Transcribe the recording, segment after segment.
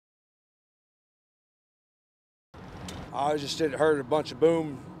I just heard a bunch of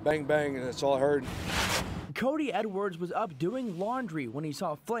boom, bang, bang, and that's all I heard. Cody Edwards was up doing laundry when he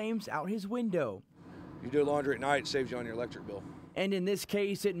saw flames out his window. You do laundry at night, it saves you on your electric bill. And in this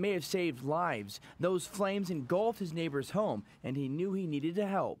case, it may have saved lives. Those flames engulfed his neighbor's home, and he knew he needed to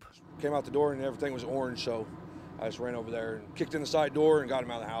help. Came out the door and everything was orange, so I just ran over there and kicked in the side door and got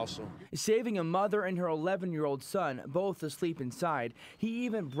him out of the house. So. Saving a mother and her 11-year-old son, both asleep inside, he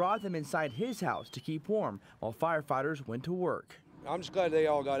even brought them inside his house to keep warm while firefighters went to work. I'm just glad they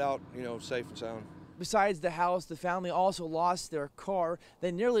all got out, safe and sound. Besides the house, the family also lost their car.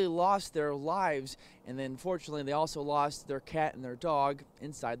 They nearly lost their lives, and then fortunately they also lost their cat and their dog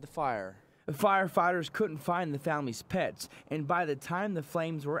inside the fire. The firefighters couldn't find the family's pets, and by the time the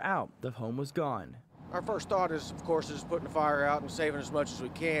flames were out, the home was gone. Our first thought is, of course, is putting the fire out and saving as much as we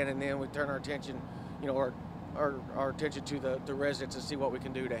can, and then we turn our attention, our attention to the residents and see what we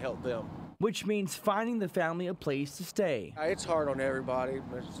can do to help them. Which means finding the family a place to stay. It's hard on everybody,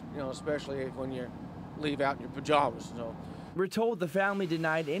 but especially when you leave out in your pajamas. So. We're told the family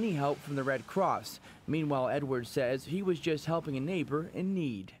denied any help from the Red Cross. Meanwhile, Edwards says he was just helping a neighbor in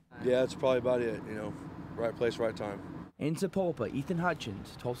need. Yeah, that's probably about it, right place, right time. In Sapulpa, Ethan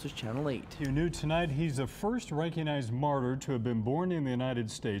Hutchins, Tulsa's Channel 8. You knew tonight he's the first recognized martyr to have been born in the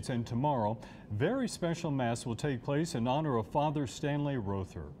United States, and tomorrow, very special mass will take place in honor of Father Stanley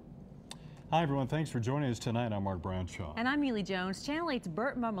Rother. Hi everyone, thanks for joining us tonight. I'm Mark Bradshaw. And I'm Ely Jones. Channel 8's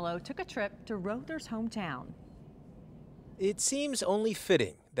Burt Mumolo took a trip to Rother's hometown. It seems only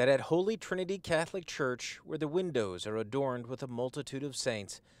fitting that at Holy Trinity Catholic Church, where the windows are adorned with a multitude of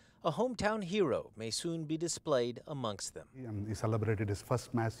saints, a hometown hero may soon be displayed amongst them. He celebrated his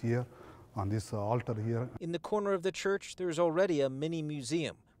first Mass here on this altar here. In the corner of the church, there's already a mini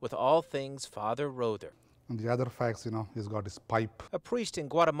museum with all things Father Rother. And the other facts, he's got his pipe. A priest in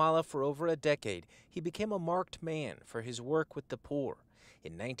Guatemala for over a decade, he became a marked man for his work with the poor.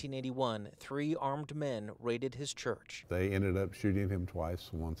 In 1981, 3 armed men raided his church. They ended up shooting him twice,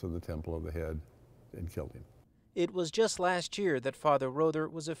 once in the temple of the head, and killed him. It was just last year that Father Rother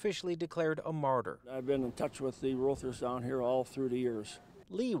was officially declared a martyr. I've been in touch with the Rothers down here all through the years.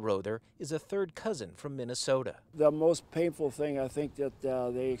 Lee Rother is a third cousin from Minnesota. The most painful thing I think that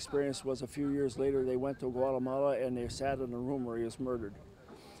they experienced was a few years later they went to Guatemala and they sat in a room where he was murdered.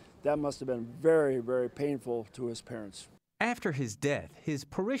 That must have been very, very painful to his parents. After his death, his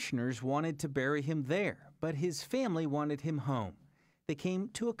parishioners wanted to bury him there, but his family wanted him home. They came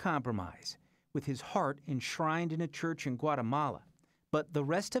to a compromise, with his heart enshrined in a church in Guatemala. But the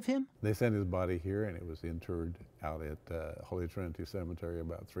rest of him? They sent his body here, and it was interred out at Holy Trinity Cemetery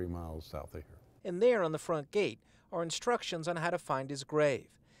about 3 miles south of here. And there on the front gate are instructions on how to find his grave.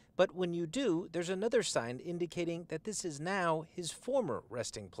 But when you do, there's another sign indicating that this is now his former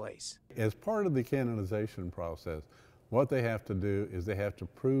resting place. As part of the canonization process, what they have to do is they have to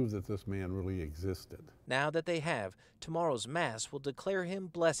prove that this man really existed. Now that they have, tomorrow's Mass will declare him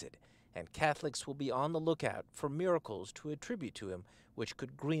blessed, and Catholics will be on the lookout for miracles to attribute to him, which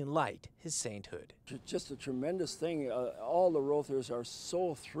could green light his sainthood. Just a tremendous thing. All the Rothers are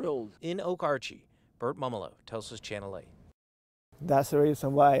so thrilled. In Oak Archie, Burt Mumolo, Tulsa's Channel 8. That's the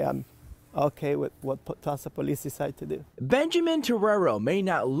reason why I'm okay with what Tulsa police decide to do. Benjamin Terrero may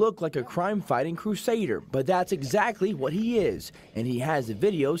not look like a crime-fighting crusader, but that's exactly what he is, and he has the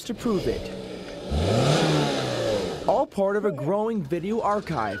videos to prove it. All part of a growing video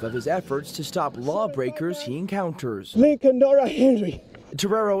archive of his efforts to stop lawbreakers he encounters. Lincoln Nora Henry.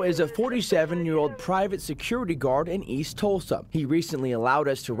 Terrero is a 47-year-old private security guard in East Tulsa. He recently allowed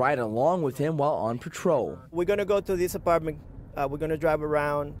us to ride along with him while on patrol. We're going to go to this apartment. We're going to drive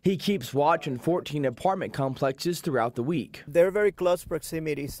around. He keeps watch in 14 apartment complexes throughout the week. They're very close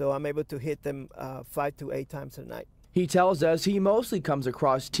proximity, so I'm able to hit them 5 to 8 times a night. He tells us he mostly comes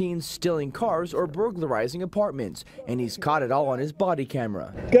across teens stealing cars or burglarizing apartments, and he's caught it all on his body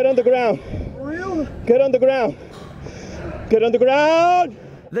camera. Get on the ground. Get on the ground. Get on the ground.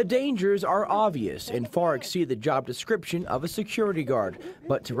 The dangers are obvious and far exceed the job description of a security guard,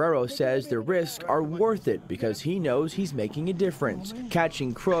 but Terrero says the risks are worth it because he knows he's making a difference,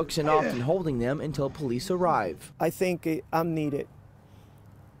 catching crooks and often holding them until police arrive. I think I'm needed.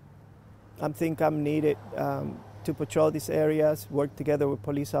 I'm needed to patrol these areas, work together with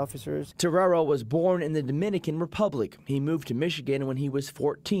police officers. Terrero was born in the Dominican Republic. He moved to Michigan when he was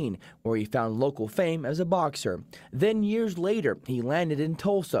 14, where he found local fame as a boxer. Then years later, he landed in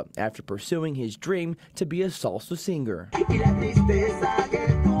Tulsa after pursuing his dream to be a salsa singer.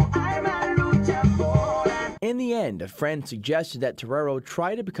 In the end, a friend suggested that Torero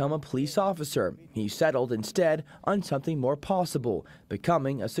try to become a police officer. He settled instead on something more possible,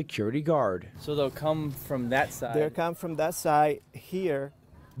 becoming a security guard. So they'll come from that side? They'll come from that side here.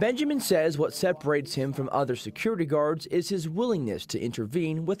 Benjamin says what separates him from other security guards is his willingness to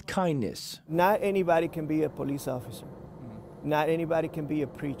intervene with kindness. Not anybody can be a police officer. Not anybody can be a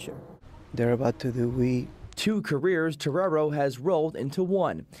preacher. They're about to do weed. 2 careers Torero has rolled into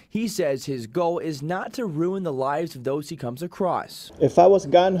one. He says his goal is not to ruin the lives of those he comes across. If I was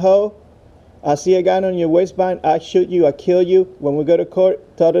gun-ho, I see a gun on your waistband, I shoot you, I kill you. When we go to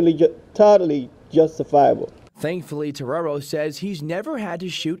court, totally justifiable. Thankfully, Torero says he's never had to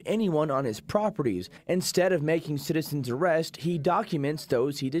shoot anyone on his properties. Instead of making citizens arrest, he documents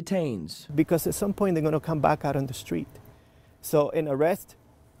those he detains. Because at some point they're going to come back out on the street. So an arrest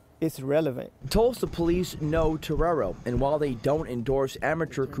is relevant. Tulsa police know Torero, and while they don't endorse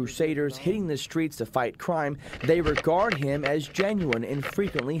amateur crusaders hitting the streets to fight crime, they regard him as genuine and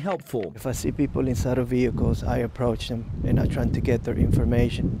frequently helpful. If I see people inside of vehicles, I approach them and I try to get their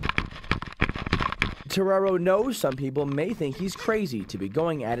information. Torero knows some people may think he's crazy to be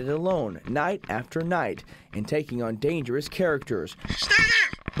going at it alone, night after night, and taking on dangerous characters. Stay there!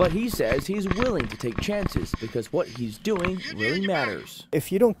 But he says he's willing to take chances because what he's doing really matters.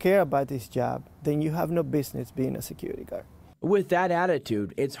 If you don't care about this job, then you have no business being a security guard. With that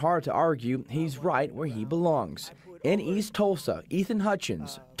attitude, it's hard to argue he's right where he belongs. In East Tulsa, Ethan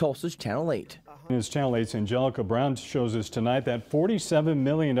Hutchins, Tulsa's Channel 8. News Channel 8's Angelica Brown shows us tonight that $47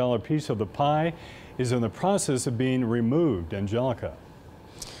 million piece of the pie is in the process of being removed. Angelica.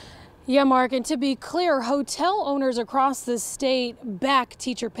 Yeah, Mark, and to be clear, hotel owners across the state back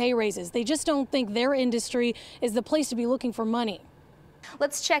teacher pay raises. They just don't think their industry is the place to be looking for money.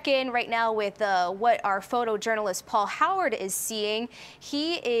 Let's check in right now with what our photojournalist Paul Howard is seeing.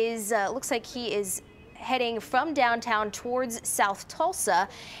 He is, looks like he is heading from downtown towards South Tulsa,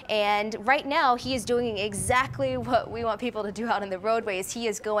 and right now he is doing exactly what we want people to do out on the roadways. He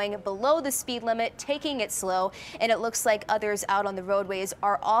is going below the speed limit, taking it slow, and it looks like others out on the roadways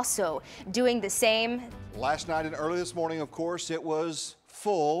are also doing the same. Last night and early this morning, of course, it was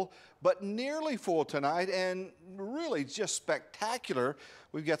full, but nearly full tonight, and really just spectacular.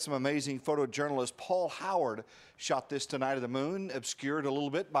 We've got some amazing photojournalist Paul Howard shot this tonight at the moon, obscured a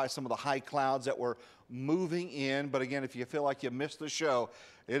little bit by some of the high clouds that were moving in. But again, if you feel like you missed the show,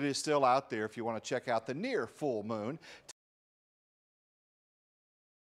 it is still out there if you want to check out the near full moon.